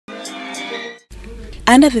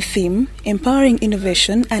Under the theme, Empowering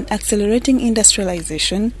Innovation and Accelerating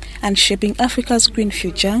Industrialization and Shaping Africa's Green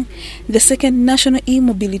Future, the second National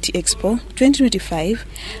E-Mobility Expo 2025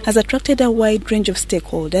 has attracted a wide range of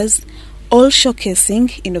stakeholders, all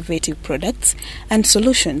showcasing innovative products and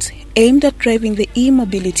solutions aimed at driving the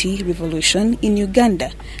e-mobility revolution in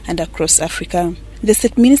Uganda and across Africa. The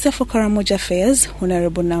State Minister for Karamoja Affairs,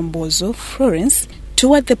 Honorable Nambozo Florence,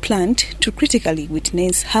 toured the plant to critically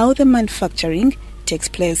witness how the manufacturing takes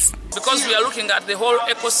place. Because we are looking at the whole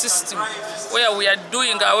ecosystem where we are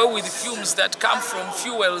doing away with fumes that come from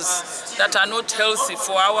fuels that are not healthy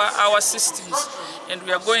for our systems. And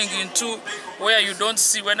we are going into where you don't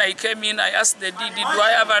see. When I came in, I asked the DD, do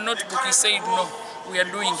I have a notebook? He said no, we are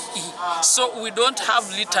doing E. So we don't have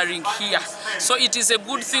littering here. So it is a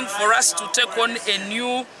good thing for us to take on a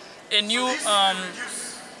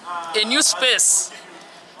new space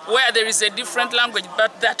where there is a different language,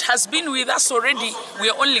 but that has been with us already. We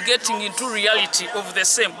are only getting into reality of the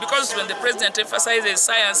same. Because when the president emphasizes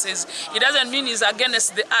sciences, it doesn't mean he's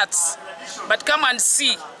against the arts. But come and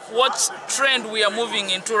see what trend we are moving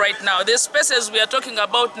into right now. The spaces we are talking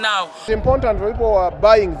about now. It's important for people who are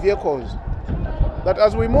buying vehicles that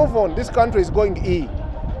as we move on, this country is going E.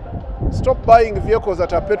 Stop buying vehicles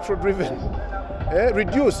that are petrol driven.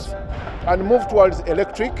 Reduce and move towards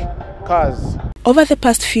electric cars. Over the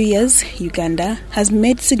past few years, Uganda has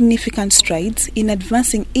made significant strides in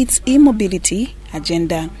advancing its e-mobility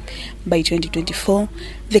agenda. By 2024,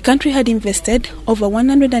 the country had invested over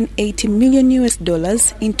 $180 million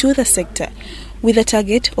into the sector, with a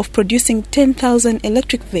target of producing 10,000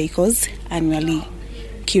 electric vehicles annually.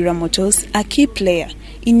 Kiira Motors, a key player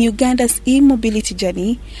in Uganda's e-mobility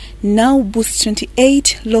journey, now boasts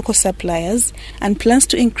 28 local suppliers and plans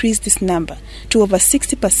to increase this number to over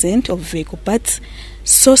 60% of vehicle parts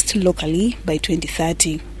sourced locally by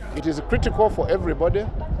 2030. It is critical for everybody,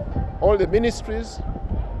 all the ministries,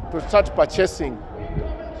 to start purchasing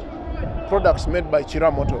products made by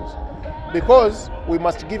Kiira Motors, because we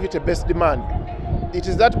must give it a best demand. It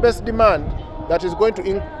is that best demand that is going to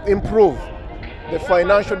improve the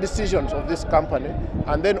financial decisions of this company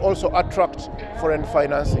and then also attract foreign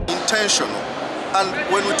financing. Intentional.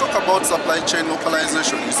 And when we talk about supply chain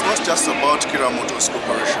localization, it's not just about Kiira Motors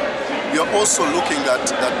Corporation. We are also looking at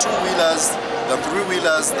the two-wheelers, the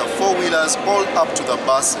three-wheelers, the four-wheelers, all up to the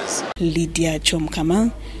buses. Lydia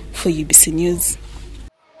Chomkama for UBC News.